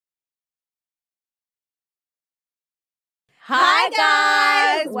Hi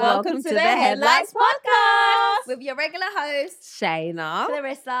guys! Welcome to the Headlights Podcast with your regular host, Shayna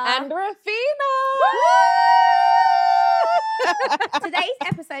Clarissa. And Rafina. Today's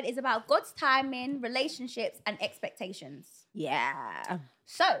episode is about God's timing, relationships, and expectations. Yeah.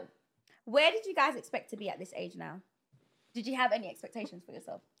 So, where did you guys expect to be at this age now? Did you have any expectations for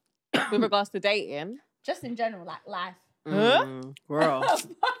yourself? With regards to dating. Just in general, like life. Girl.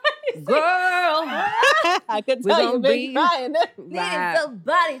 Girl. I could We tell gonna you've been be- crying. Needed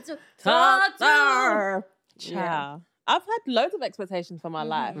somebody to talk to. Yeah. I've had loads of expectations for my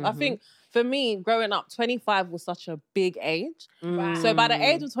life. I think for me, growing up, 25 was such a big age. Right. So by the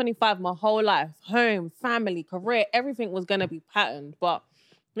age of 25, my whole life, home, family, career, everything was going to be patterned. But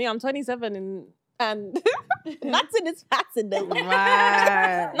me, I'm 27 and nothing is patterned.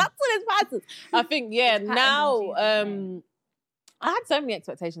 Right. Nothing is patterned. I think, yeah, It's patterned now in Jesus' name. I had so many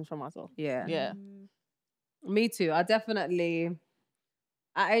expectations for myself. Yeah. Yeah. Me too. I definitely,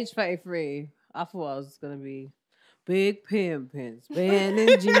 at age 33, I thought I was going to be big pimping, spending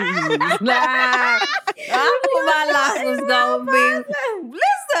G's. Like, I thought my life was going to be,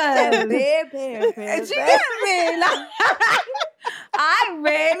 listen. Big pimping. Did you get me? Like, I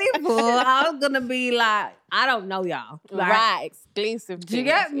really thought I was going to be like, I don't know y'all. Like, Right, exclusive. do you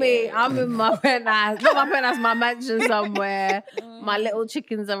things, get me? yeah. I'm in my penthouse. Not my penthouse, my mansion somewhere. My little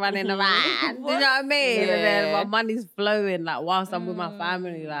chickens are running around. Do you know what I mean? And then my Yeah. money's flowing like whilst I'm with my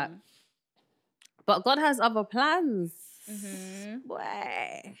family. Like, but God has other plans.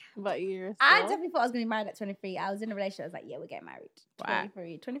 Boy. But you're I definitely thought I was going to be married at 23. I was in a relationship. I was like, yeah, we're getting married. Right.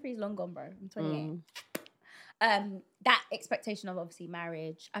 23 is long gone, bro. I'm 28. That expectation of obviously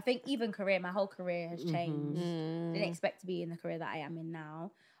marriage. I think even career, my whole career has changed. Didn't expect to be in the career that I am in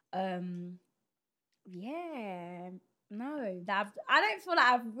now. I don't feel like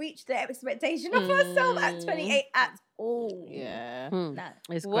I've reached the expectation of myself at 28 at all. Yeah. No.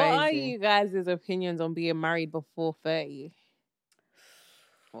 It's What are crazy. you guys' opinions on being married before 30?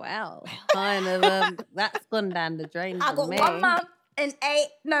 Well, kind of, that's gone down the drain I for got me. 1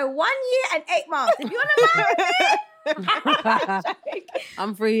 year and 8 months. If you want to marry me,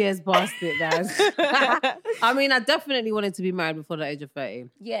 I'm 3 years past it, guys. I mean, I definitely wanted to be married before the age of 30.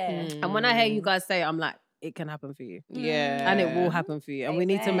 yeah. And when I hear you guys say it, I'm like, it can happen for you. Yeah. And it will happen for you. And we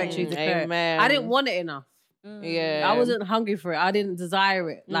need to make sure you declare it. Amen. I didn't want it enough. Yeah. I wasn't hungry for it. I didn't desire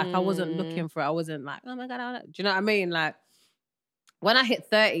it. Like, I wasn't looking for it. I wasn't like, oh my God. Do you know what I mean? Like, when I hit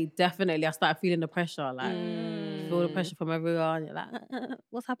 30, definitely, I started feeling the pressure. Like, feel the pressure from everyone. You're like,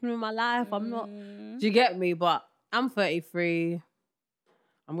 what's happening in my life? I'm not. Do you get me? But I'm 33.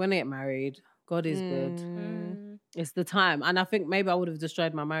 I'm going to get married. God is good. It's the time. And I think maybe I would have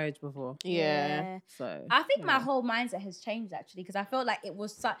destroyed my marriage before. Yeah. So I think my whole mindset has changed actually because I felt like it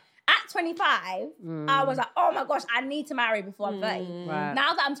was at 25, I was like, oh my gosh, I need to marry before I'm 30. Right.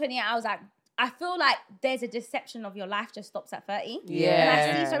 Now that I'm 28, I was like, I feel like there's a deception of your life just stops at 30. Yeah.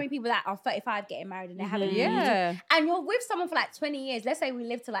 And I see so many people that are 35 getting married and they're having Yeah. and you're with someone for like 20 years. Let's say we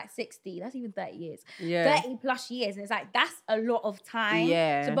live to like 60. That's even 30 years. Yeah. 30 plus years. And it's like, that's a lot of time.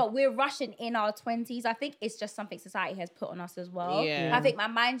 Yeah. So, but we're rushing in our 20s. I think it's just something society has put on us as well. Yeah. I think my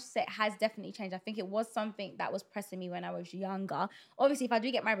mindset has definitely changed. I think it was something that was pressing me when I was younger. Obviously, if I do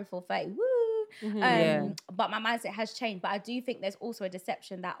get married before 30, woo. Yeah. But my mindset has changed. But I do think there's also a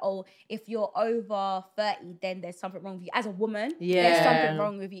deception that, oh, if you're over 30, then there's something wrong with you. As a woman, there's Yeah. something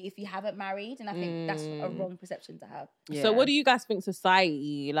wrong with you if you haven't married. And I think that's a wrong perception to have. Yeah. So what do you guys think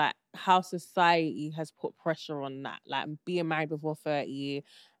society, like how society has put pressure on that? Like being married before 30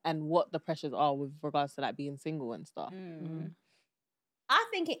 and what the pressures are with regards to like being single and stuff? I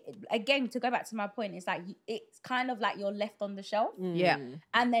think it, again, to go back to my point, it's like it's kind of like you're left on the shelf. Yeah.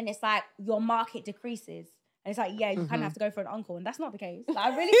 And then it's like your market decreases. And it's like, yeah, you kind of have to go for an uncle. And that's not the case. Like,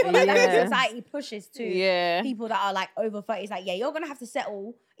 I really feel like that's what Yeah. society pushes to Yeah. people that are like over 30. It's like, yeah, you're going to have to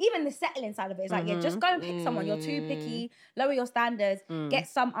settle. Even the settling side of it is like, yeah, just go and pick someone. You're too picky. Lower your standards. Get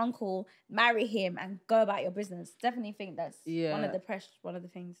some uncle, marry him, and go about your business. Definitely think that's one of the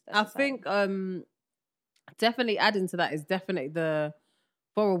things. That I society- think definitely adding to that is definitely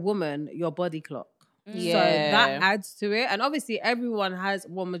for a woman, your body clock. So Yeah. that adds to it. And obviously everyone has,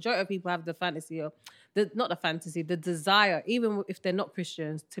 majority of people have the fantasy of, the desire, even if they're not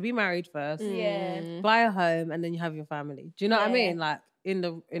Christians, to be married first, Yeah. buy a home, and then you have your family. Do you know what I Yeah. mean? Like in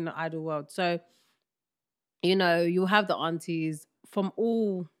the ideal world. So, you know, you have the aunties from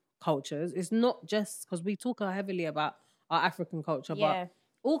all cultures. It's not just because we talk heavily about our African culture, Yeah. but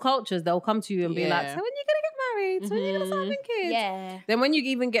all cultures, they'll come to you and be like, Yeah. so when you gonna get married? So when you gonna start having kids? Yeah. Then when you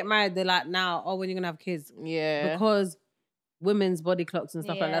even get married, they're like, now, when you gonna have kids? Yeah. Because women's body clocks and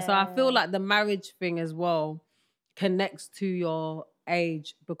stuff like that. So I feel Yeah. like the marriage thing as well connects to your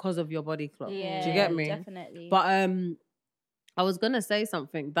age because of your body clock. Yeah, Do you get me? Definitely. But I was gonna say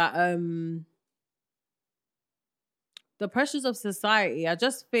something that the pressures of society, I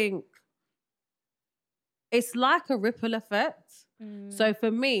just think it's like a ripple effect. So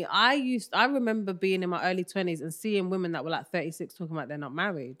for me, I remember being in my early 20s and seeing women that were like 36 talking about they're not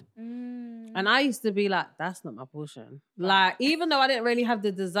married. And I used to be like, that's not my portion. Like, even though I didn't really have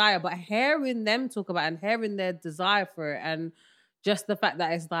the desire, but hearing them talk about it and hearing their desire for it, and just the fact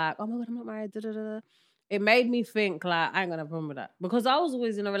that it's like, oh my God, I'm not married, it made me think like, I ain't gonna have a problem with that. Because I was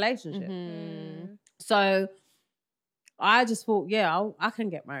always in a relationship. So I just thought, yeah, I can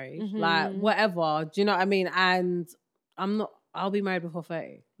get married. Like, whatever. Do you know what I mean? And I'll be married before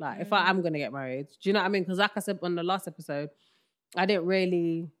 30. Like, if I am going to get married. Do you know what I mean? Because like I said on the last episode, I didn't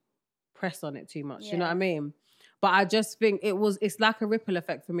really press on it too much. You know what I mean? But I just think it's like a ripple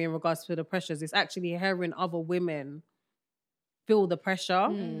effect for me in regards to the pressures. It's actually hearing other women feel the pressure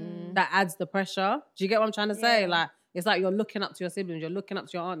that adds the pressure. Do you get what I'm trying to say? Like, it's like you're looking up to your siblings, you're looking up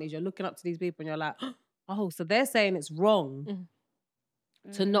to your aunties, you're looking up to these people, and you're like, oh, so they're saying it's wrong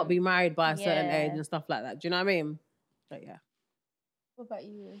to not be married by a certain age and stuff like that. Do you know what I mean? But yeah. What about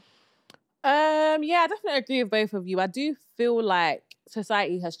you? Yeah, I definitely agree with both of you. I do feel like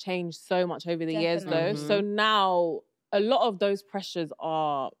society has changed so much over the years, though. So now a lot of those pressures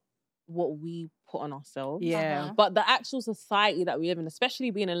are what we put on ourselves. Yeah. But the actual society that we live in, especially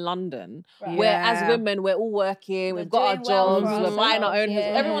being in London, where as women, we're all working, we've got our jobs, we're buying our own homes,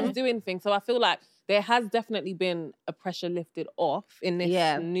 everyone's doing things. So I feel like there has definitely been a pressure lifted off in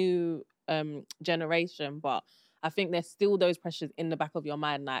this new generation. But I think there's still those pressures in the back of your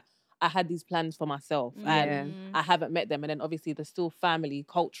mind, like, I had these plans for myself and I haven't met them. And then obviously there's still family,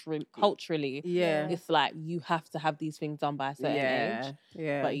 culturally. It's like you have to have these things done by a certain age.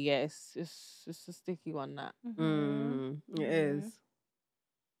 Yeah. But yeah, it's a sticky one, that. It is.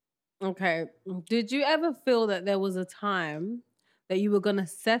 Okay. Did you ever feel that there was a time that you were going to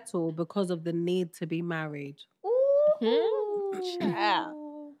settle because of the need to be married? Yeah.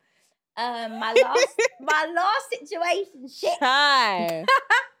 My last situation, shit.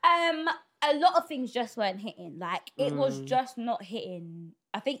 A lot of things just weren't hitting. Like, it was just not hitting.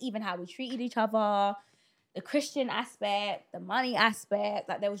 I think even how we treated each other, the Christian aspect, the money aspect,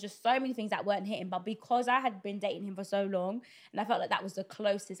 like there was just so many things that weren't hitting. But because I had been dating him for so long, and I felt like that was the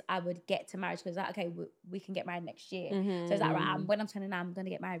closest I would get to marriage, because like, okay, we can get married next year. So it's like, right, when I'm 29, I'm going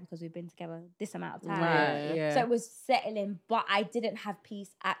to get married because we've been together this amount of time. So it was settling, but I didn't have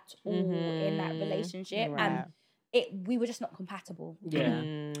peace at all in that relationship. And we were just not compatible.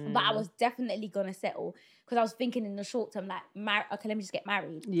 But I was definitely gonna settle because I was thinking in the short term, like, okay, let me just get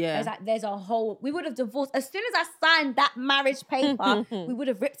married. I was like, there's a whole, we would have divorced as soon as I signed that marriage paper. We would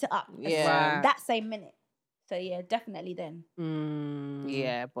have ripped it up that same minute. So yeah, definitely then.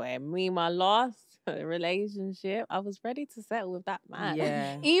 Yeah, boy. Me, my last relationship, I was ready to settle with that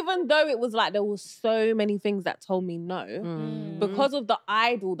man. Even though it was like there was so many things that told me no, because of the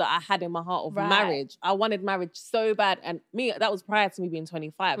idol that I had in my heart of marriage. I wanted marriage so bad, and that was prior to me being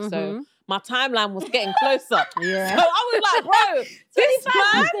 25. So my timeline was getting closer. So I was like, bro, this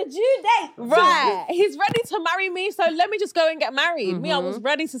man, the due date. Right, he's ready to marry me. So let me just go and get married. I was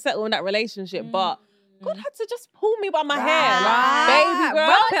ready to settle in that relationship, but God had to just pull me by my hair. Baby girl,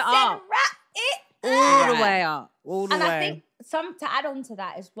 wrap it up. Wrap it all the way up. All the way. And I think to add on to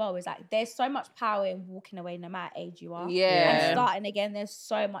that as well is like there's so much power in walking away no matter age you are. And starting again, there's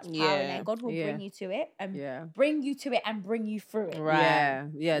so much power in it. God will bring you to it and bring you to it and bring you through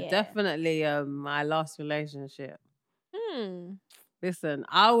it. Yeah, definitely my last relationship. Listen,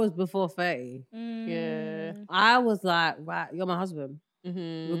 I was before 30. I was like, right, you're my husband.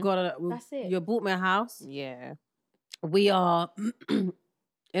 That's it. You bought me a house. We are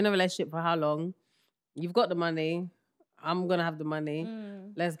in a relationship for how long? You've got the money. I'm gonna have the money.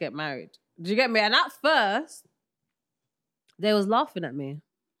 Let's get married. Do you get me? And at first, they was laughing at me.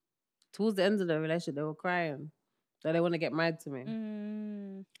 Towards the end of the relationship, they were crying that they want to get married to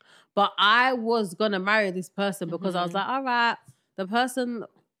me. But I was gonna marry this person because I was like, all right, the person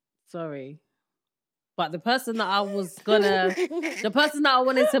that I was gonna, the person that I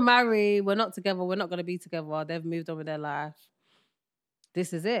wanted to marry, we're not together, we're not gonna be together. They've moved on with their life.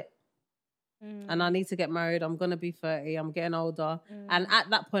 This is it. And I need to get married. I'm gonna be 30. I'm getting older. And at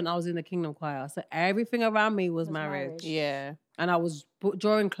that point, I was in the Kingdom Choir. So everything around me was marriage. And I was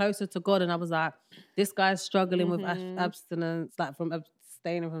drawing closer to God. And I was like, this guy's struggling with abstinence, like from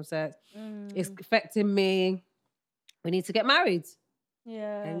abstaining from sex. It's affecting me. We need to get married.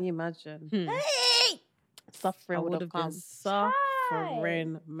 Can you imagine? Hey! Suffering I would have come. Suffering.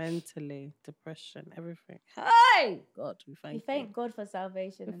 suffering mentally, depression, everything. Hey, God, we thank We you. thank God for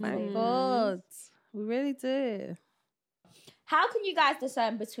salvation. and Thank saving. God. We really do. How can you guys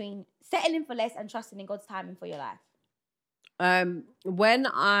discern between settling for less and trusting in God's timing for your life? When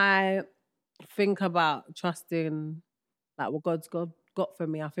I think about trusting like what God's got for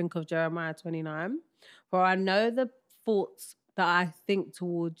me, I think of Jeremiah 29. For I know the thoughts that I think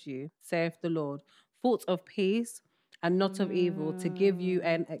towards you, saith the Lord, thoughts of peace and not of evil, to give you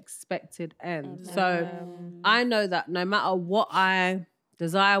an expected end. So I know that no matter what I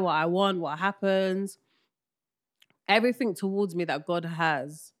desire, what I want, what happens, everything towards me that God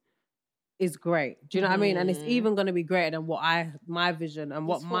has is great. Do you know what I mean? And it's even going to be greater than my vision and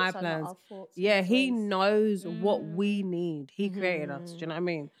what His my thoughts are not plans. our thoughts, Yeah, his he ways. knows what we need. He created us. Do you know what I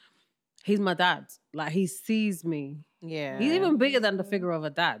mean? He's my dad. Like, he sees me. Yeah. He's even bigger than the figure of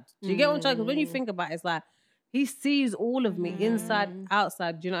a dad. Do you get what I'm saying? Because when you think about it, it's like, he sees all of me, inside,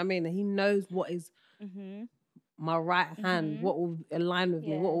 outside. Do you know what I mean? And he knows what is my right hand, what will align with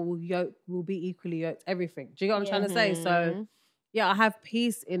me, what will be equally yoked, everything. Do you get what I'm trying to say? So, yeah, I have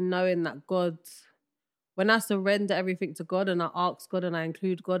peace in knowing that God, when I surrender everything to God and I ask God and I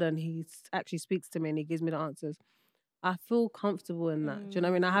include God and he actually speaks to me and he gives me the answers, I feel comfortable in that. Do you know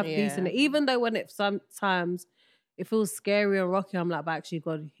what I mean? I have peace in it. Even though when it sometimes it feels scary and rocky, I'm like, but actually,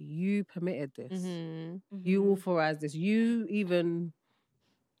 God, you permitted this. You authorized this. You even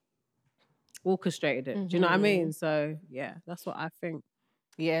orchestrated it. Do you know what I mean? So, yeah, that's what I think.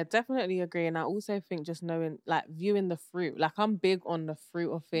 Yeah, definitely agree. And I also think just knowing, like, viewing the fruit. Like, I'm big on the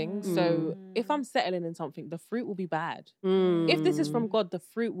fruit of things. So if I'm settling in something, the fruit will be bad. If this is from God, the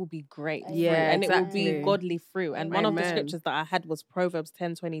fruit will be great fruit. Yeah, And exactly. it will be godly fruit. And one of the Amen. scriptures that I had was Proverbs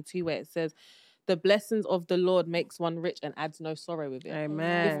 10:22, where it says, the blessings of the Lord makes one rich and adds no sorrow with it.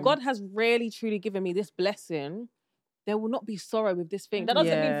 Amen. If God has really, truly given me this blessing, there will not be sorrow with this thing. That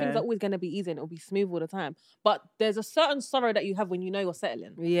doesn't mean things are always going to be easy and it'll be smooth all the time. But there's a certain sorrow that you have when you know you're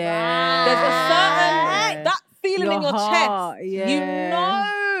settling. Yeah. There's a certain, that feeling in your heart, chest. You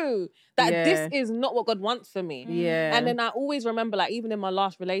know that this is not what God wants for me. Yeah. And then I always remember, like, even in my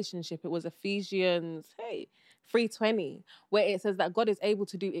last relationship, it was Ephesians 3:20, where it says that God is able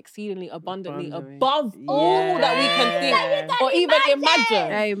to do exceedingly abundantly above all that we can think or even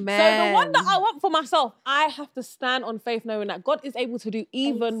imagine. Amen. So the one that I want for myself, I have to stand on faith knowing that God is able to do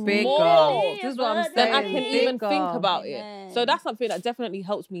even more This is what I'm saying. than I can even Bigger. think about Amen. it. So that's something that definitely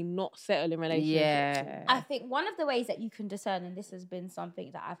helps me not settle in relationships. Yeah. I think one of the ways that you can discern, and this has been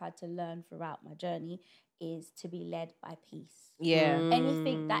something that I've had to learn throughout my journey, is to be led by peace. Yeah.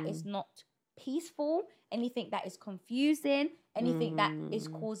 Anything that is not peaceful, anything that is confusing, anything that is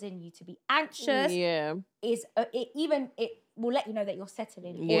causing you to be anxious, is it will let you know that you're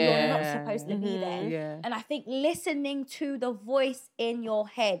settling or you're not supposed to be there. Yeah. And I think listening to the voice in your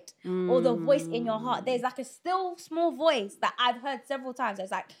head or the voice in your heart, there's like a still small voice that I've heard several times.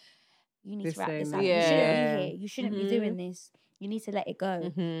 It's like, you need to wrap this up. You shouldn't be here. You shouldn't be doing this. You need to let it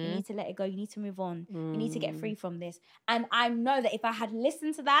go. You need to let it go. You need to move on. You need to get free from this. And I know that if I had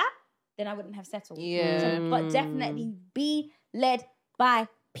listened to that, then I wouldn't have settled. But definitely be led by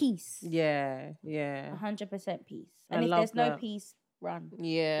peace. Yeah. 100% peace. And I if love there's no that. peace, run.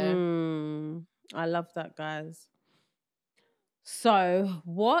 Yeah. I love that, guys. So,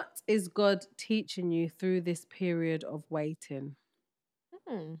 what is God teaching you through this period of waiting?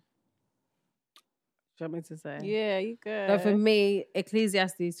 Do you want me to say? Yeah, you good. So for me,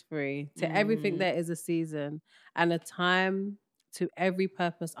 Ecclesiastes 3, to everything there is a season and a time to every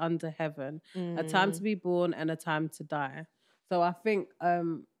purpose under heaven, a time to be born and a time to die. So I think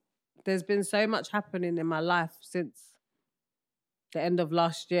there's been so much happening in my life since the end of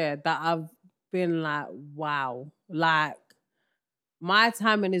last year that I've been like, wow, like my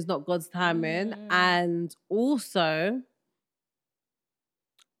timing is not God's timing. And also,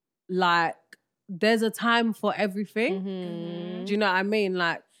 like, there's a time for everything. Do you know what I mean?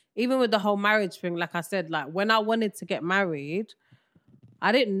 Like, even with the whole marriage thing, like I said, like when I wanted to get married,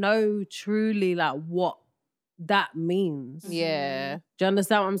 I didn't know truly like what that means. Yeah. Do you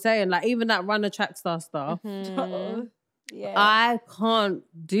understand what I'm saying? Like even that Run the Track Star stuff, Yeah. I can't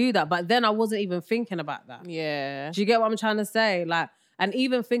do that. But then I wasn't even thinking about that. Yeah. Do you get what I'm trying to say? Like, and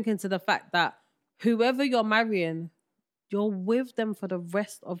even thinking to the fact that whoever you're marrying, you're with them for the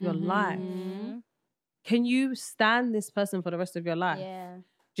rest of your life. Can you stand this person for the rest of your life? Yeah.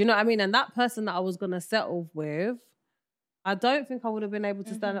 Do you know what I mean? And that person that I was going to settle with, I don't think I would have been able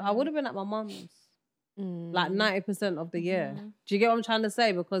to stand. I would have been at my mum's like 90% of the year. Do you get what I'm trying to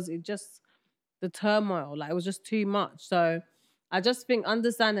say? Because it just, the turmoil, like it was just too much. So I just think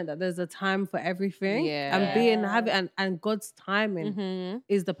understanding that there's a time for everything and God's timing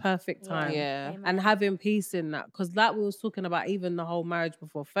is the perfect time. Yeah. And having peace in that. Because like we was talking about, even the whole marriage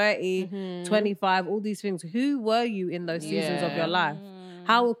before 30, 25, all these things. Who were you in those seasons of your life?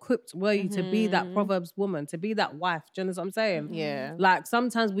 How equipped were you to be that Proverbs woman, to be that wife? Do you know what I'm saying? Yeah. Like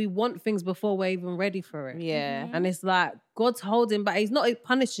sometimes we want things before we're even ready for it. Yeah. And it's like God's holding back. He's not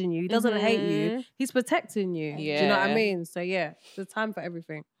punishing you. He doesn't hate you. He's protecting you. Yeah. Do you know what I mean? So yeah, there's time for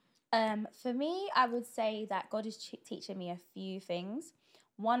everything. For me, I would say that God is teaching me a few things.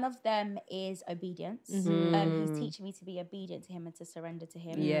 One of them is obedience. He's teaching me to be obedient to him and to surrender to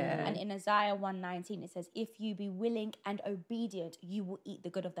him. Yeah. And in Isaiah 1:19, it says, if you be willing and obedient, you will eat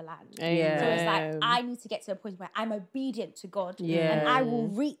the good of the land. Yeah. So it's like, I need to get to a point where I'm obedient to God Yeah. and I will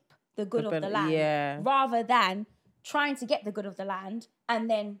reap the good of the land. Yeah. Rather than trying to get the good of the land and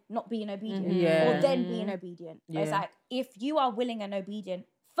then not being obedient. Yeah. Or then being obedient. Yeah. It's like, if you are willing and obedient,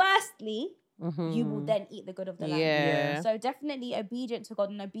 firstly, you will then eat the good of the land. Yeah. So definitely obedient to God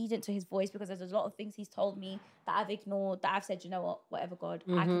and obedient to his voice, because there's a lot of things he's told me that I've ignored, that I've said, you know what, whatever, God,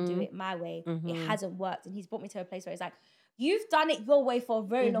 I can do it my way. It hasn't worked. And he's brought me to a place where it's like, you've done it your way for a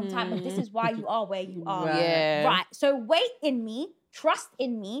very long time, and this is why you are where you are. Yeah. Right. So wait in me, trust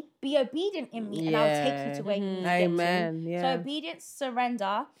in me, be obedient in me, and I'll take you to where you need to get to. Amen. Yeah. So obedience,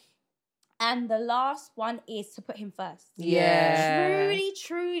 surrender. And the last one is to put him first. Yeah. Truly,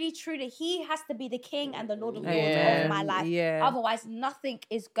 truly, truly. He has to be the king and the Lord of Lords of my life. Yeah. Otherwise, nothing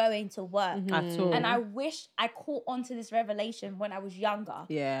is going to work. At all. And I wish I caught on to this revelation when I was younger.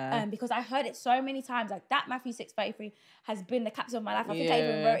 Yeah. Because I heard it so many times. Like that Matthew 6:33 has been the captain of my life. I think I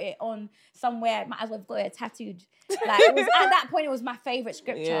even wrote it on somewhere. Might as well have got it tattooed. Like it was, at that point, it was my favorite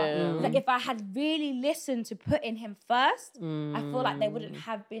scripture. Yeah. Like if I had really listened to putting him first, I feel like there wouldn't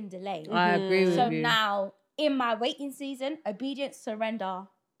have been delay. I agree with So you. now, in my waiting season, obedience, surrender,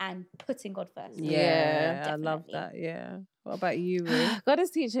 and putting God first. Yeah, I definitely. love that. Yeah. What about you, Ruth? God is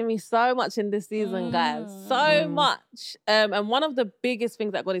teaching me so much in this season, guys. So much. And one of the biggest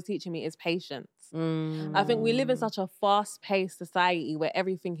things that God is teaching me is patience. I think we live in such a fast-paced society where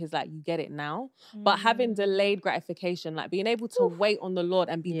everything is like, you get it now. But having delayed gratification, like being able to wait on the Lord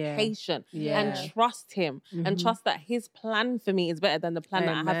and be patient and trust him and trust that his plan for me is better than the plan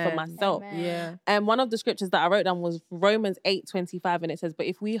that I have for myself. Amen. Yeah. And one of the scriptures that I wrote down was Romans 8:25, and it says, but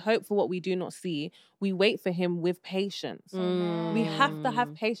if we hope for what we do not see, we wait for him with patience. We have to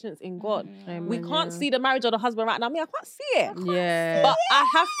have patience in God. We can't see the marriage or the husband right now. I mean, I can't see it. Yeah. But I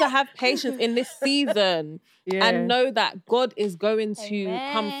have to have patience in this season and know that God is going to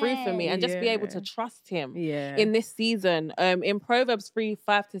come through for me and just be able to trust him in this season. In Proverbs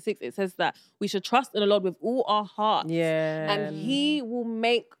 3:5-6, it says that we should trust in the Lord with all our hearts. And he will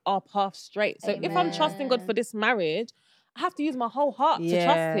make our path straight. So if I'm trusting God for this marriage, I have to use my whole heart to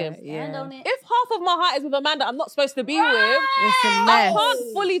trust him. Stand on it. If half of my heart is with a man that I'm not supposed to be with, It's a I mess.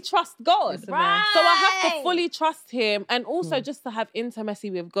 can't fully trust God. So Right. I have to fully trust him, and also just to have intimacy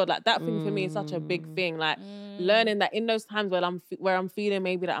with God. Like that thing for me is such a big thing. Like learning that in those times where I'm feeling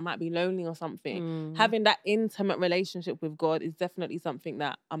maybe that I might be lonely or something, having that intimate relationship with God is definitely something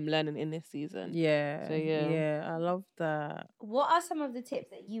that I'm learning in this season. Yeah. So, yeah. Yeah, I love that. What are some of the tips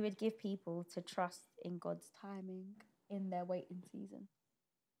that you would give people to trust in God's timing in their waiting season?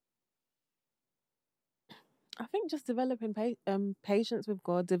 I think just developing patience with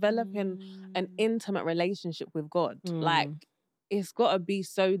God, developing an intimate relationship with God. Like, it's got to be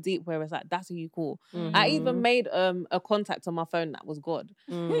so deep where it's like, that's who you call. I even made a contact on my phone that was God.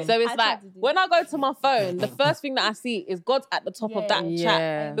 So it's I like, tried to do when I go to my phone, the first thing that I see is God's at the top of that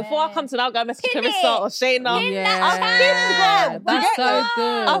chat. Before I come to now, go message Pin Carissa it. or Shayna. Pin I've that pinned God. That's so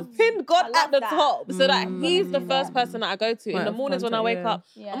good. I've pinned God I at love the that. top so that he's the first person that I go to. In the Right, mornings when I wake up,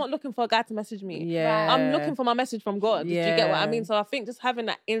 Yeah. I'm not looking for a guy to message me. Yeah. I'm looking for my message from God. Do you get what I Yeah. mean? So I think just having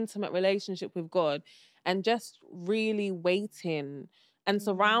that intimate relationship with God and just really waiting and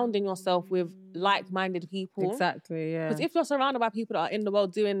surrounding yourself with like-minded people. Exactly, yeah. Because if you're surrounded by people that are in the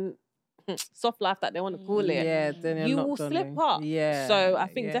world doing soft life that they want to call it, Yeah, then you're you not will done slip with. up. Yeah. So I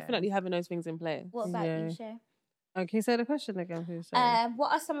think yeah. definitely having those things in place. What about Yeah. you, Shay? Oh, can you say the question again, please? Sorry.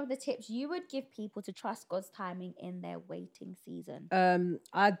 What are some of the tips you would give people to trust God's timing in their waiting season?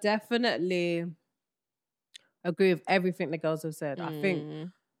 I definitely agree with everything the girls have said. I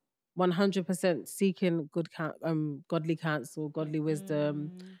think 100% seeking godly counsel, godly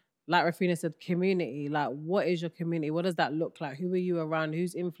wisdom. Like Rafina said, community. Like, what is your community? What does that look like? Who are you around?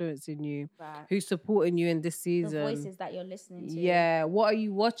 Who's influencing you? Right. Who's supporting you in this The season? voices that you're listening to. Yeah, what are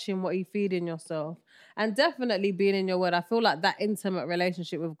you watching? What are you feeding yourself? And definitely being in your word. I feel like that intimate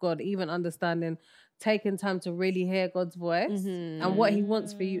relationship with God, even understanding taking time to really hear God's voice and what he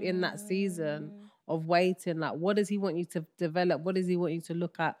wants for you in that season of waiting. Like, what does he want you to develop? What does he want you to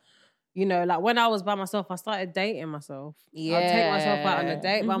look at? You know, like when I was by myself, I started dating myself. Yeah. I'd take myself out on a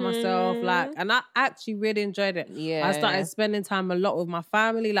date by myself. Like, and I actually really enjoyed it. Yeah. I started spending time a lot with my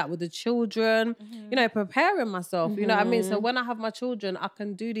family, like with the children, you know, preparing myself. You know what I mean? So when I have my children, I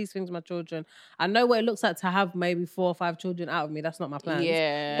can do these things with my children. I know what it looks like to have maybe 4 or 5 children out of me. That's not my plans.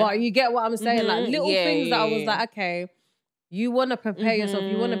 Yeah. But you get what I'm saying? Like little things that I was like, okay, you want to prepare yourself.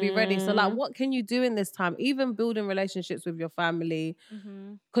 You want to be ready. So like, what can you do in this time? Even building relationships with your family.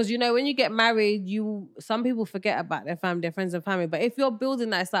 Because, you know, when you get married, some people forget about their family, their friends and family. But if you're building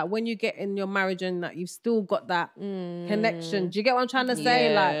that, it's like when you get in your marriage and that you've still got that connection. Do you get what I'm trying to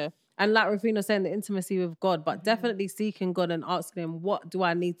say? Like, and like Rufina saying, the intimacy with God, but definitely seeking God and asking him, what do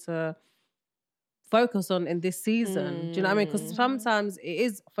I need to focus on in this season? Do you know what I mean? Because sometimes it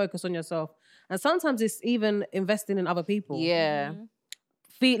is focus on yourself. And sometimes it's even investing in other people. Yeah.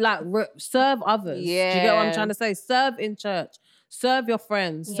 Serve others. Yeah. Do you get what I'm trying to say? Serve in church. Serve your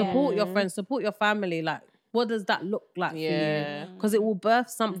friends. Support your friends. Support your family. Like, what does that look like for you? Because it will birth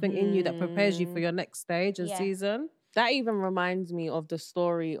something in you that prepares you for your next stage and season. That even reminds me of the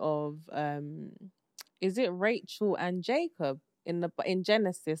story of, is it Rachel and Jacob? In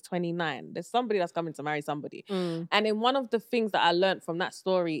Genesis 29, there's somebody that's coming to marry somebody. And in one of the things that I learned from that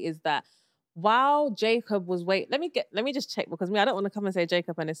story is that while Jacob was let me just check, because I don't want to come and say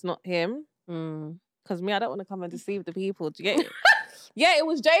Jacob and it's not him. Because I don't want to come and deceive the people. Do you get it? Yeah, it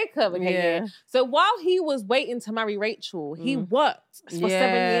was Jacob. Okay, yeah. So while he was waiting to marry Rachel, he worked for 7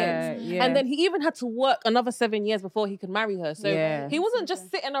 years. Yeah. And then he even had to work another 7 years before he could marry her. So he wasn't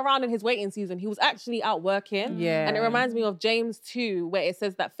just sitting around in his waiting season. He was actually out working. Yeah. And it reminds me of James 2, where it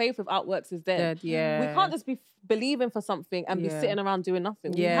says that faith without works is dead. Yeah. We can't just be believing for something and be sitting around doing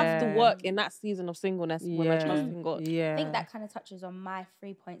nothing. We have to work in that season of singleness when we're trusting God. I think that kind of touches on my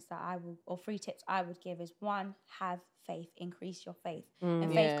 3 points that I will, or 3 tips I would give is 1, have faith, increase your faith.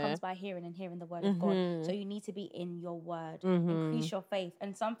 And faith comes by hearing and hearing the word of God. So you need to be in your word, increase your faith.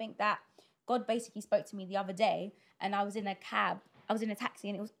 And something that God basically spoke to me the other day, and I was in a taxi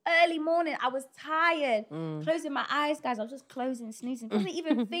and it was early morning. I was tired, closing my eyes, guys. I was just closing, snoozing. Wasn't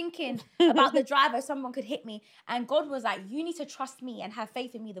even thinking about the driver. Someone could hit me. And God was like, you need to trust me and have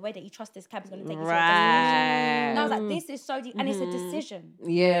faith in me the way that you trust this cab is going to take you to your destination. And I was like, this is so deep. And it's a decision.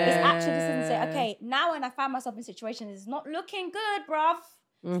 Yeah. It's actually a decision to say, okay, now when I find myself in situations, it's not looking good, bruv.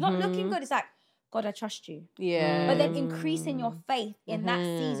 It's not looking good. It's like, God, I trust you. Yeah. But then increasing your faith in that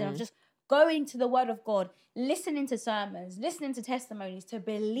season of just going to the word of God, listening to sermons, listening to testimonies to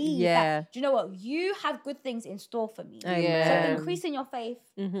believe that, do you know what? You have good things in store for me. So increasing your faith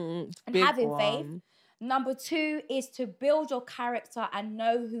and having faith. Number 2 is to build your character and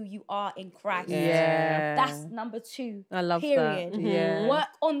know who you are in Christ. Yeah. That's number 2. I love that. Yeah. Work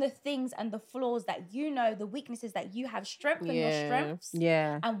on the things and the flaws that you know, the weaknesses that you have. Strengthen your strengths.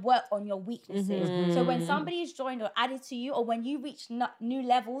 Yeah. And work on your weaknesses. So when somebody is joined or added to you, or when you reach new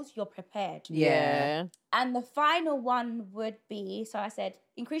levels, you're prepared. Yeah. And the final one would be, so I said,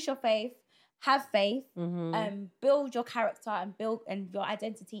 increase your faith, have faith, build your character and your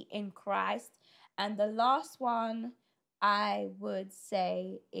identity in Christ. And the last one I would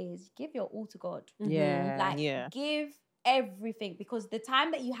say is give your all to God. Yeah. Give everything, because the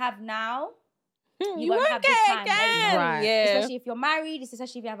time that you have now, you won't have this time later. Right. Yeah. Especially if you're married,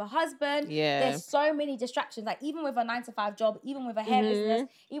 especially if you have a husband. Yeah. There's so many distractions. Like even with a 9-to-5 job, even with a hair business,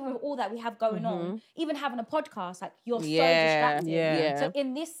 even with all that we have going on, even having a podcast, like you're so distracted. Yeah. So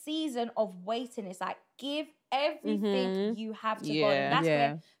in this season of waiting, it's like give everything you have to God. And that's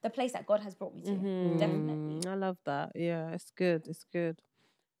where the place that God has brought me to. Definitely. I love that. Yeah, it's good. It's good.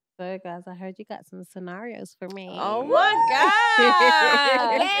 So, guys, I heard you got some scenarios for me. Oh, my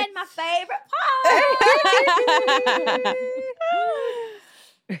God. Again, my favorite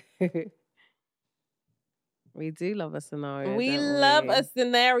part. We do love a scenario. We love a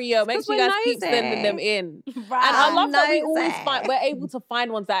scenario. Make sure you guys keep sending them in. Right. And I love that we always we're able to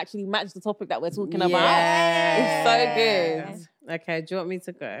find ones that actually match the topic that we're talking about. It's so good. Okay, do you want me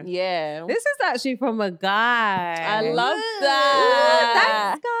to go? Yeah. This is actually from a guy. I love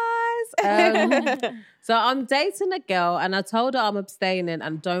that. Thanks, guys. So I'm dating a girl and I told her I'm abstaining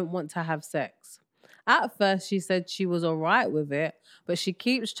and don't want to have sex. At first, she said she was all right with it, but she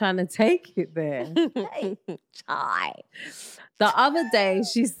keeps trying to take it there. The other day,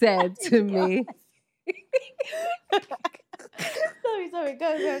 she said to me... Sorry,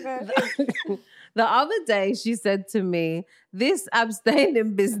 go. The other day, she said to me, this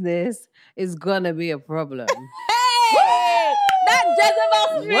abstaining business is gonna be a problem. Hey! that Jezebel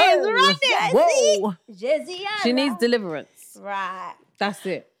spins. Run it. Whoa. Jizzy. She needs deliverance. Right. That's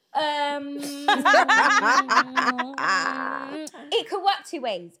it. It could work two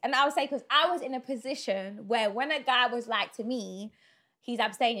ways. And I would say, because I was in a position where when a guy was like to me, he's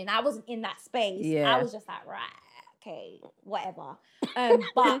abstaining, I wasn't in that space. Yeah. I was just like, right, okay, whatever.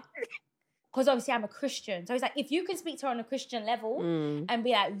 But because obviously I'm a Christian. So it's like, if you can speak to her on a Christian level and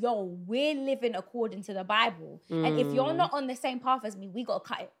be like, yo, we're living according to the Bible. And if you're not on the same path as me, we got to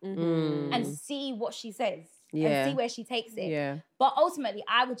cut it and see what she says and see where she takes it. Yeah. But ultimately,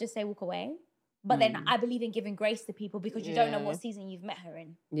 I would just say walk away. But then I believe in giving grace to people because you don't know what season you've met her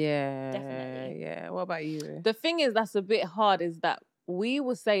in. Yeah. Definitely. Yeah. What about you? The thing is, that's a bit hard, is that we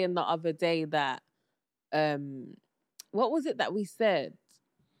were saying the other day that, what was it that we said?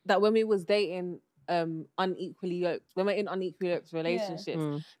 That when we was dating unequally yoked, when we're in unequally yoked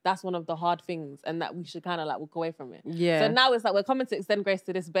relationships, that's one of the hard things, and that we should kind of like walk away from it. Yeah. So now it's like we're coming to extend grace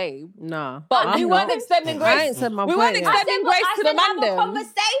to this babe. No. But we weren't extending grace. I ain't said my we point weren't yet. extending grace to the man have a them.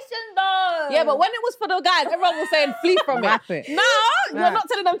 conversation though. Yeah, but when it was for the guys, everyone was saying flee from it. Wrap it. No, you're not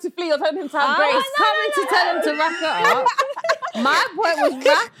telling them to flee. You're telling them to have I grace. was coming to tell him to wrap it up. My point was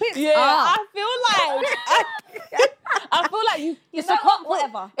wrap it Yeah, up. I feel like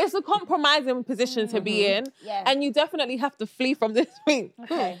it's a compromising position to be in, and you definitely have to flee from this thing.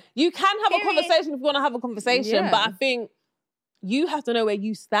 Okay. You can have a conversation if you want to have a conversation, but I think you have to know where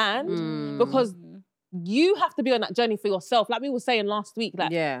you stand because you have to be on that journey for yourself. Like we were saying last week,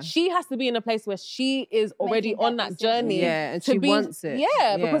 like she has to be in a place where she is already on that journey. Yeah, and she wants it.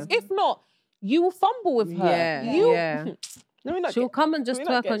 Yeah, because if not, you will fumble with her. She'll come and just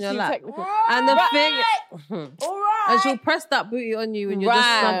twerk on your lap. Technical. And the thing, All right. and she'll press that booty on you when you're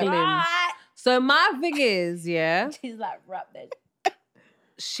just snuggling. Right. So my thing is, She's like, wrap this.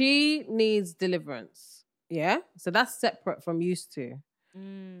 she needs deliverance. Yeah? So that's separate from used to.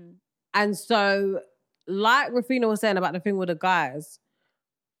 And so, like Rafina was saying about the thing with the guys,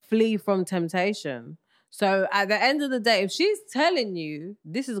 flee from temptation. So at the end of the day, if she's telling you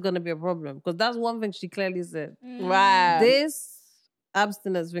this is going to be a problem, because that's one thing she clearly said, Right. this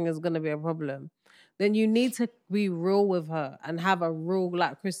abstinence thing is going to be a problem, then you need to be real with her and have a real,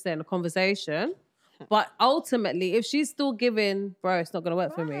 like Chris said, a conversation. But ultimately, if she's still giving, bro, it's not going to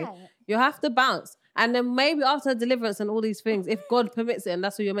work for me, you have to bounce. And then maybe after her deliverance and all these things, if God permits it and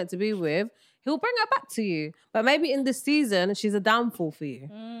that's who you're meant to be with, he'll bring her back to you. But maybe in this season, she's a downfall for you.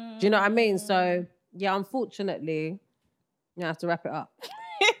 Do you know what I mean? So, yeah, unfortunately, you have to wrap it up.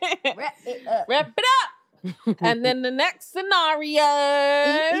 Wrap it up. Wrap it up. And then the next scenario,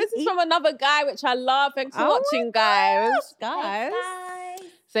 this is from another guy, which I love. Thanks for watching, guys. Guys.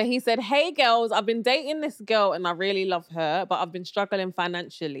 So he said, hey girls, I've been dating this girl and I really love her, but I've been struggling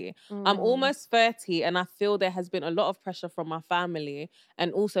financially. I'm almost 30 and I feel there has been a lot of pressure from my family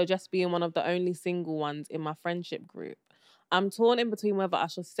and also just being one of the only single ones in my friendship group. I'm torn in between whether I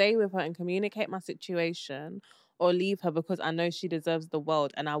should stay with her and communicate my situation or leave her because I know she deserves the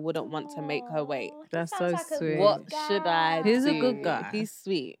world and I wouldn't want to make her wait. That's so sweet. What should I do? He's a good guy. He's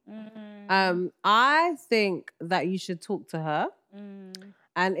sweet. I think that you should talk to her.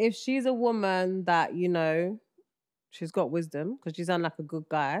 And if she's a woman that, you know, she's got wisdom, because you sound like a good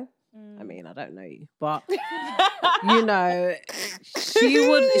guy. I mean, I don't know you, but you know,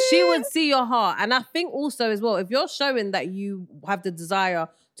 she would see your heart. And I think also as well, if you're showing that you have the desire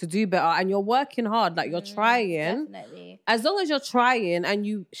to do better and you're working hard, like you're trying, Definitely. as long as you're trying and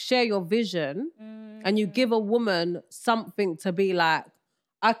you share your vision and you give a woman something to be like,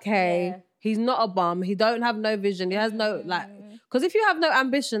 okay, he's not a bum, he don't have no vision, he has no, like, because if you have no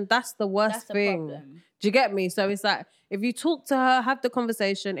ambition, that's the worst thing. Problem. Do you get me? So it's like, if you talk to her, have the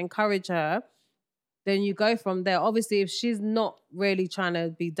conversation, encourage her, then you go from there. Obviously, if she's not really trying to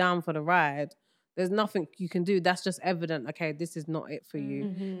be down for the ride, there's nothing you can do. That's just evident, okay, this is not it for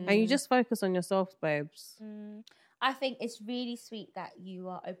you. And you just focus on yourself, babes. I think it's really sweet that you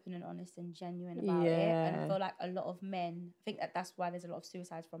are open and honest and genuine about it. And I feel like a lot of men, I think that's why there's a lot of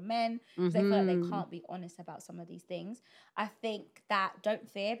suicides from men, because they feel like they can't be honest about some of these things. I think that don't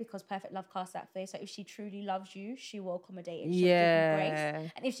fear, because perfect love casts out fear. So if she truly loves you, she will accommodate it. She'll give you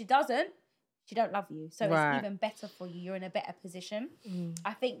grace. And if she doesn't, she don't love you. So it's even better for you. You're in a better position.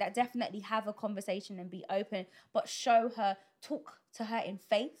 I think that definitely have a conversation and be open, but show her, talk to her in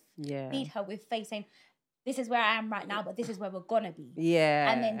faith. Feed her with faith, saying, this is where I am right now, but this is where we're gonna be.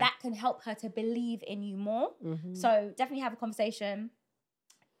 And then that can help her to believe in you more. So definitely have a conversation.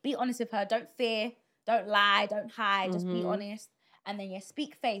 Be honest with her. Don't fear. Don't lie. Don't hide. Just be honest. And then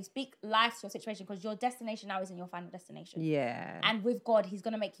speak faith. Speak life to your situation, because your destination now isn't your final destination. And with God, he's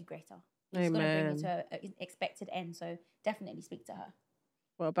gonna make you greater. It's going to bring you to an expected end. So definitely speak to her.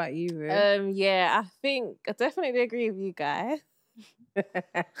 What about you, Ruth? Yeah, I think I definitely agree with you guys.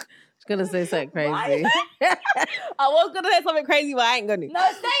 She's gonna say something crazy. I was gonna say something crazy, but I ain't gonna. No,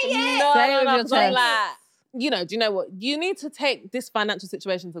 say it. No, Say it no, with no. your So chest. like, you know, do you know what? You need to take this financial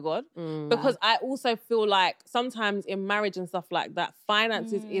situation to God because I also feel like sometimes in marriage and stuff like that,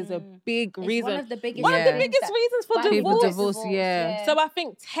 finances is a big reason. One of the biggest, One of the biggest reasons for People divorce. divorce, yeah. So I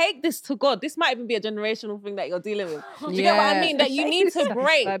think take this to God. This might even be a generational thing that you're dealing with. Do you get what I mean? That you need to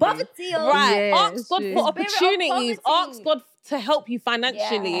break. Poverty. Right. Yeah, Ask God true. for opportunities. Ask God to help you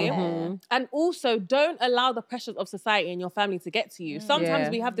financially. Yeah. And also don't allow the pressures of society and your family to get to you. Sometimes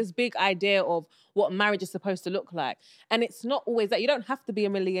we have this big idea of what marriage is supposed to look like. And it's not always that. You don't have to be a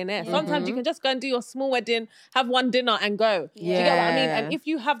millionaire. Sometimes you can just go and do your small wedding, have one dinner and go. Do you get what I mean? And if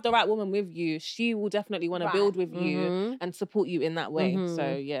you have the right woman with you, she will definitely want to build with you and support you in that way.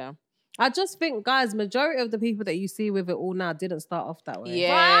 So yeah. I just think, guys, majority of the people that you see with it all now didn't start off that way.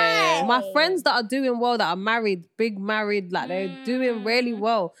 Yeah. Right. My friends that are doing well, that are married, big married, like they're doing really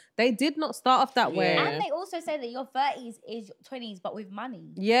well. They did not start off that way. And they also say that your 30s is your 20s, but with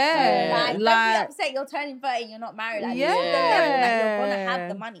money. Yeah. Don't be upset you're turning 30 and you're not married. Like, Yeah. you know the level that you're going to have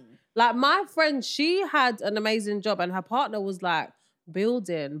the money. Like my friend, she had an amazing job and her partner was like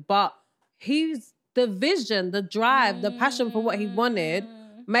building, but he's the vision, the drive, the passion for what he wanted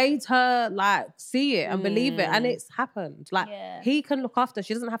made her like see it and believe it, and it's happened. Like he can look after,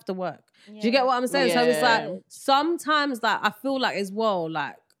 she doesn't have to work. Do you get what I'm saying? So it's like sometimes like I feel like as well,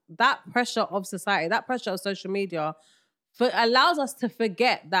 like that pressure of society, that pressure of social media allows us to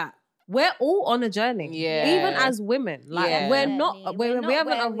forget that we're all on a journey. Even as women. Like we haven't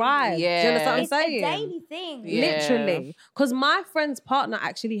arrived. Do you understand what I'm saying? It's a daily thing. Literally. Because my friend's partner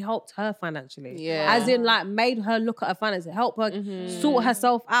actually helped her financially. As in like made her look at her finances, help her sort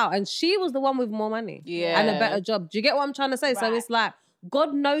herself out. And she was the one with more money and a better job. Do you get what I'm trying to say? Right. So it's like,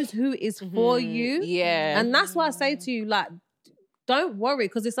 God knows who is for you. And that's why I say to you, like, don't worry.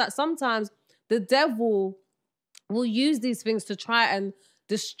 Because it's like sometimes the devil will use these things to try and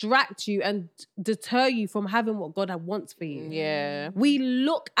distract you and deter you from having what God wants for you. We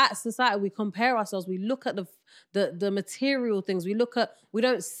look at society, we compare ourselves, we look at the material things, we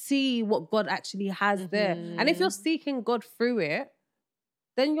don't see what God actually has there. And if you're seeking God through it,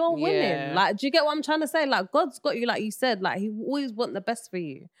 then you're winning. Like, do you get what I'm trying to say? Like, God's got you, like you said, like he always want the best for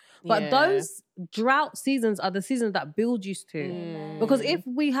you. But those drought seasons are the seasons that build you to. Because if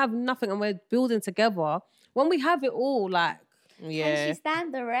we have nothing and we're building together, when we have it all, like, Can she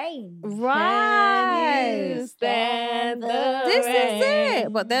stand the rain? Right. Can you stand the This rain? is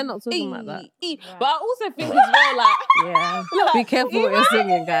it. But they're not talking about that. But I also think as well, like, Yeah. Be careful what you're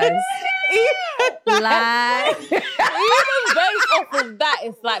singing, guys. Like, even based off of that,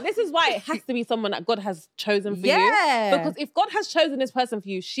 it's like, this is why it has to be someone that God has chosen for you. Because if God has chosen this person for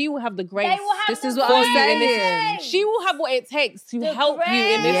you, she will have the grace. this is what I'm saying. She will have what it takes to help you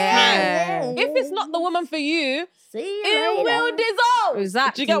in this time. If it's not the woman for you, it will dissolve.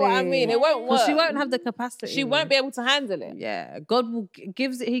 Exactly. Do you get what I mean? It won't work. Because she won't have the capacity. She won't be able to handle it. Yeah. God will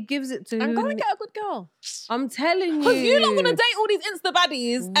gives it. He gives it to And who go and get a good girl. I'm telling you. Because you're not going to date all these Insta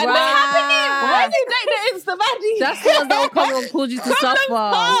baddies. And Right. what's happening? Why do you date the Insta baddies? That's the ones that will come and cause you to suffer.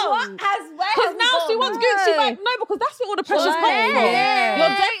 Because now she wants Gucci back. No, because that's where all the pressure's coming from. Yeah.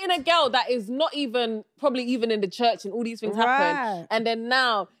 You're dating a girl that is not even, probably even in the church and all these things happen. And then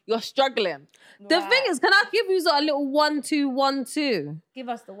now you're struggling. The thing is, can I give you a little 1, 2, 1, 2? Give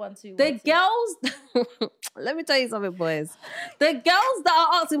us the 1, 2. The girls, let me tell you something, boys. The girls that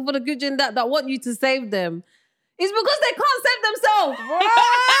are asking for the Gucci and that want you to save them, it's because they can't save themselves.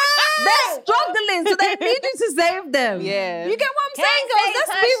 They're struggling, so they need you to save them. Yeah. You get what I'm saying, girls?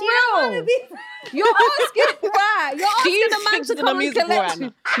 Let's be real. You're asking, right? You're asking the man to come and collect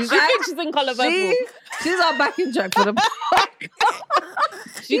you. She thinks she's in Colour Purple. She's our backing track for the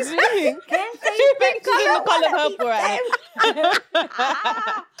She thinks she's in the Colour Purple right now.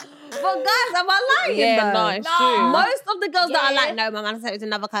 But guys, am I lying? Yeah, though? no, it's true. Most of the girls that are like, no, my man said it's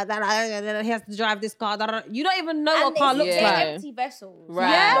another car. He has to drive this car. You don't even know what car looks they're like. empty vessels.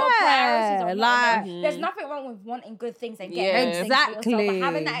 Right. Your priorities are like there's nothing wrong with wanting good things and getting good things for yourself, exactly. but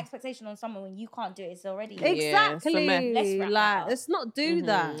having that expectation on someone when you can't do it, it's already exactly. Let's wrap that Like, up. let's not do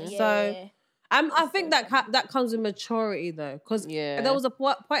that. So. I think that comes with maturity though, because there was a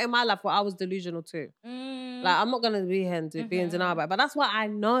point in my life where I was delusional too. Like, I'm not gonna be here and be in denial about it, but that's what I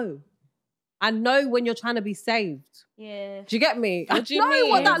know. I know when you're trying to be saved. Yeah. Do you get me? What do you I know mean?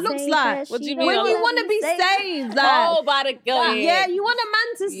 what that looks like. What do you mean? When you want to be saved, like, Oh, by the girl. yeah, you want a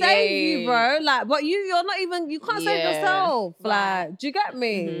man to save Yeah. you, bro. Like, but you're not even, you can't save Yeah. yourself. Right. Like, do you get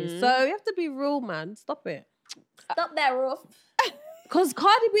me? Mhm. So you have to be real, man. Stop it. Stop there, Ruth. Because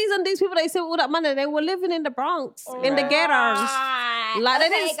Cardi B's and these people, they save all that money, they were living in the Bronx, in the ghettos. Right. Like, they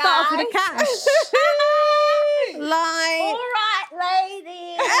Okay, didn't start off with the guys. cash. Like, All right,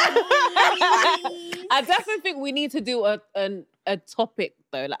 ladies. I definitely think we need to do a topic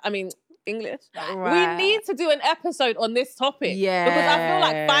though. Like, I mean, English. Right. We need to do an episode on this topic. Yeah. Because I feel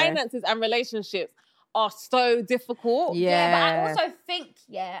like finances and relationships are so difficult. yeah. But I also think,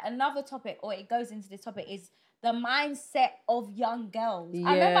 another topic, or it goes into this topic, is the mindset of young girls.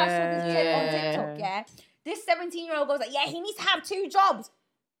 I remember I saw this clip on TikTok, This 17-year-old goes like, he needs to have 2 jobs.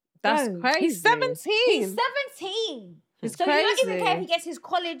 That's No. crazy. He's 17. He's 17. It's so you don't even crazy. care if he gets his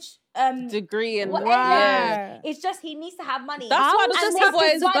college Degree and whatever. Right. It's just he needs to have money. That's why the And small this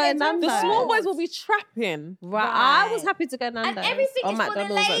boys is why are going they're under. the doing small that. boys will be trapping. Right. Right. I was happy to go Nando's. And everything or is for the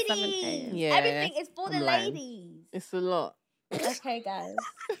McDonald's at ladies. 7 Yeah. Everything is for the I'm lying. ladies. It's a lot. Okay, guys.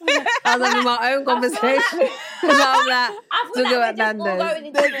 I was having my own conversation. I'm like, I to feel go like at we're just all Nando's. going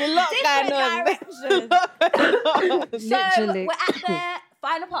into different directions. So Literally. we're at the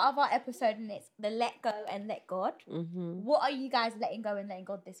final part of our episode, and it's the let go and let God. Mhm. What are you guys letting go and letting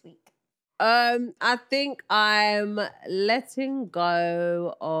God this week? I think I'm letting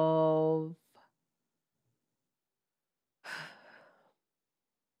go of.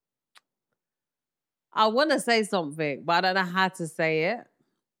 I want to say something, but I don't know how to say it.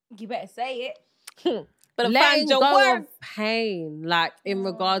 You better say it. But Letting find your go worth. of pain, like in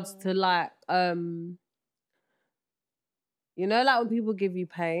regards to like you know, like when people give you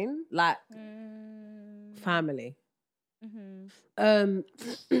pain, like family. You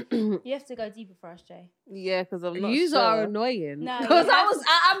have to go deeper for us, Jay. Yeah, because I'm not You sure. are annoying. No, Because you have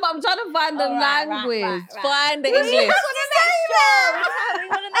I'm trying to find the Oh, right, language. right. Find the We English. just want to make sure. We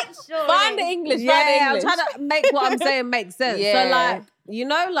want to make sure. Find the English. Yeah, Find the I'm English. trying to make what I'm saying make sense. Yeah. So like, you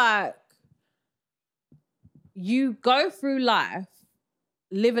know, like you go through life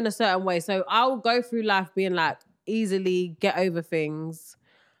living a certain way. So I'll go through life being like easily get over things.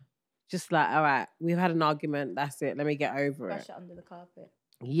 Just like, all right, we've had an argument. That's it. Let me get over Brush it. it under the carpet.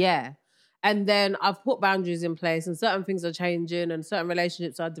 Yeah. And then I've put boundaries in place and certain things are changing and certain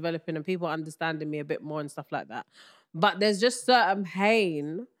relationships are developing and people are understanding me a bit more and stuff like that. But there's just certain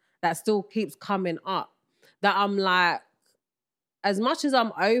pain that still keeps coming up that I'm like, as much as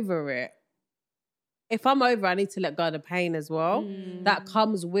I'm over it, if I'm over, I need to let go of the pain as well. That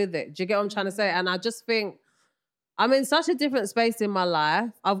comes with it. Do you get what I'm trying to say? And I just think I'm in such a different space in my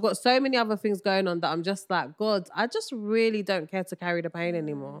life. I've got so many other things going on that I'm just like, God, I just really don't care to carry the pain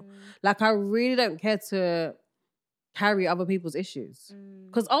anymore. Like, I really don't care to carry other people's issues.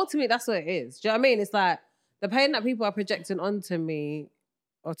 Because ultimately, that's what it is. Do you know what I mean? It's like the pain that people are projecting onto me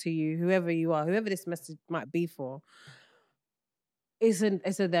or to you, whoever you are, whoever this message might be for, it's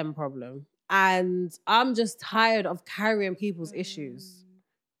a them problem. And I'm just tired of carrying people's issues.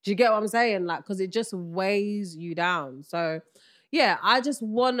 Do you get what I'm saying? Like, because it just weighs you down. So, yeah, I just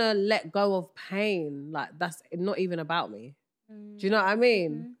want to let go of pain. Like, that's not even about me. Do you know what I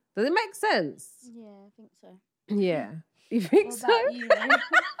mean? Does it make sense? Yeah, I think so. Yeah. You think What so? about you? Ray?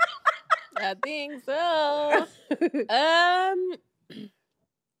 I think so.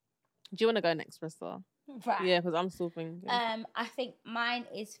 Do you want to go next, Crystal? Right. Yeah, because I'm still thinking. I think mine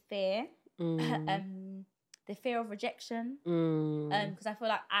is fear. The fear of rejection. Because I feel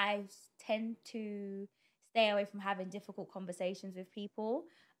like I tend to stay away from having difficult conversations with people.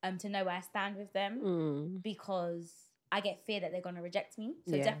 To know where I stand with them, because I get fear that they're going to reject me.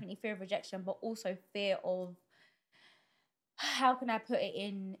 So definitely fear of rejection, but also fear of, how can I put it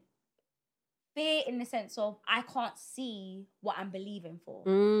in? Fear in the sense of I can't see what I'm believing for.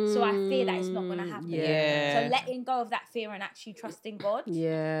 So I fear that it's not going to happen. Yeah. So letting go of that fear and actually trusting God.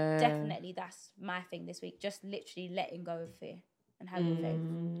 Yeah. Definitely, that's my thing this week. Just literally letting go of fear and having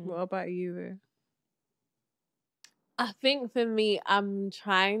faith. What about you, Rue? I think for me, I'm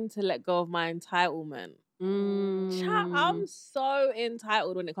trying to let go of my entitlement. I'm so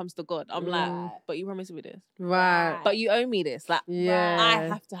entitled when it comes to God. I'm like, but you promised me this. Right. But you owe me this. Like, Yeah. I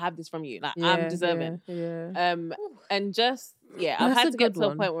have to have this from you. Like, I'm deserving. Yeah. And just, I've That's had a to get good to a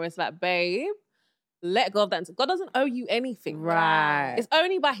one. point where it's like, babe, let go of that. God doesn't owe you anything. Right. It's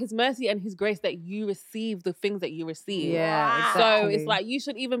only by his mercy and his grace that you receive the things that you receive. Yeah. So Exactly. it's like, you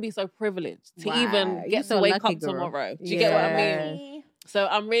should even be so privileged to Right. even You're get so to wake lucky, up girl. tomorrow. Do you get what I mean? So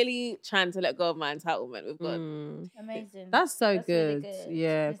I'm really trying to let go of my entitlement with God. Amazing. That's so That's really good. good.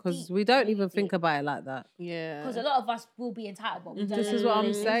 Yeah, It's because deep, we don't really even think deep. about it like that. Yeah. Because a lot of us will be entitled, but we don't This know is what I'm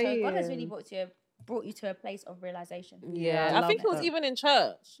really. So God has saying. really brought you to a place of realization. Yeah, I I think love it was that. even in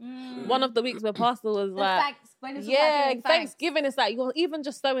church. One of the weeks where pastor was The like, thanks. When it's yeah, thanks. Thanksgiving is like you're even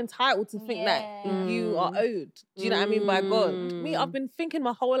just so entitled to think that you are owed. Do you know what I mean by God? Me, I've been thinking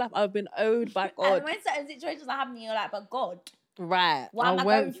my whole life I've been owed by God. And when certain situations are happening, you're like, but God, Right. why am I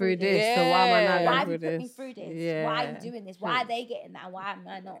went going through this, this? so why am I not Yeah. Why going have through you put me this? through this? Yeah. Why are you doing this? Why are they getting that? Why am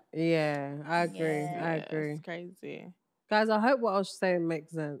I not? Yeah, I agree. Yeah. I agree. It's crazy. Guys, I hope what I was saying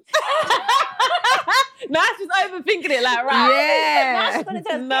makes sense. Now she's overthinking it, like, Now Yeah. she's gonna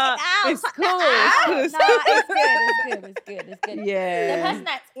tell us, Nah, get it out. it's cut cool, that it's out. cool, No, it's good. It's good. The person Yeah.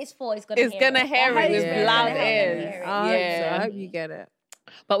 that it's for is gonna It's hear gonna it. hear The it Holy with Spirit's loud gonna help them ears. hear it. I hope so. Yeah. I hope you get it.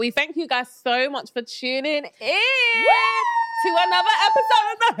 But we thank you guys so much for tuning in to another episode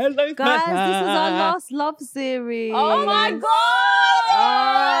of the Hello Guys, Matter. this is our last love series. Oh my God!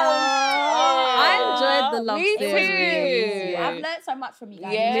 I enjoyed the love Me series. too. Yeah. I've learned so much from you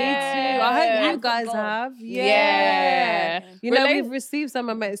guys. Yeah. Me too. I hope Yeah. you guys God. have. Yeah. You know, Relate- we've received some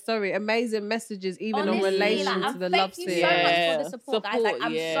amazing messages even Honestly, on relation like, to the thank love you series. so much Yeah. for the support, guys. Like,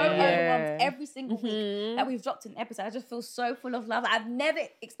 I'm so Yeah. overwhelmed every single week Mhm. that we've dropped an episode. I just feel so full of love. I've never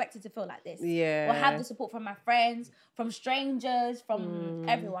expected to feel like this. Yeah. Or have the support from my friends, from strangers, from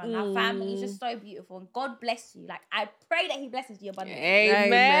everyone. Our family is just so beautiful. And God bless you. Like, I pray that He blesses you abundantly.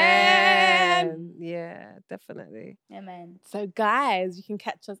 Amen. Yeah, definitely. Amen. So, guys, you can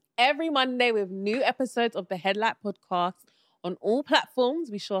catch us every Monday with new episodes of the Headlight Podcast on all platforms.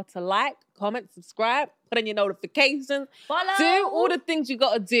 Be sure to like, comment, subscribe, put in your notifications, Follow. do all the things you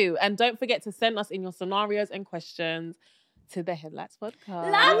got to do. And don't forget to send us in your scenarios and questions to the Headlights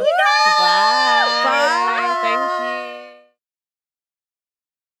Podcast. Love you guys. Bye. Bye. Thank you.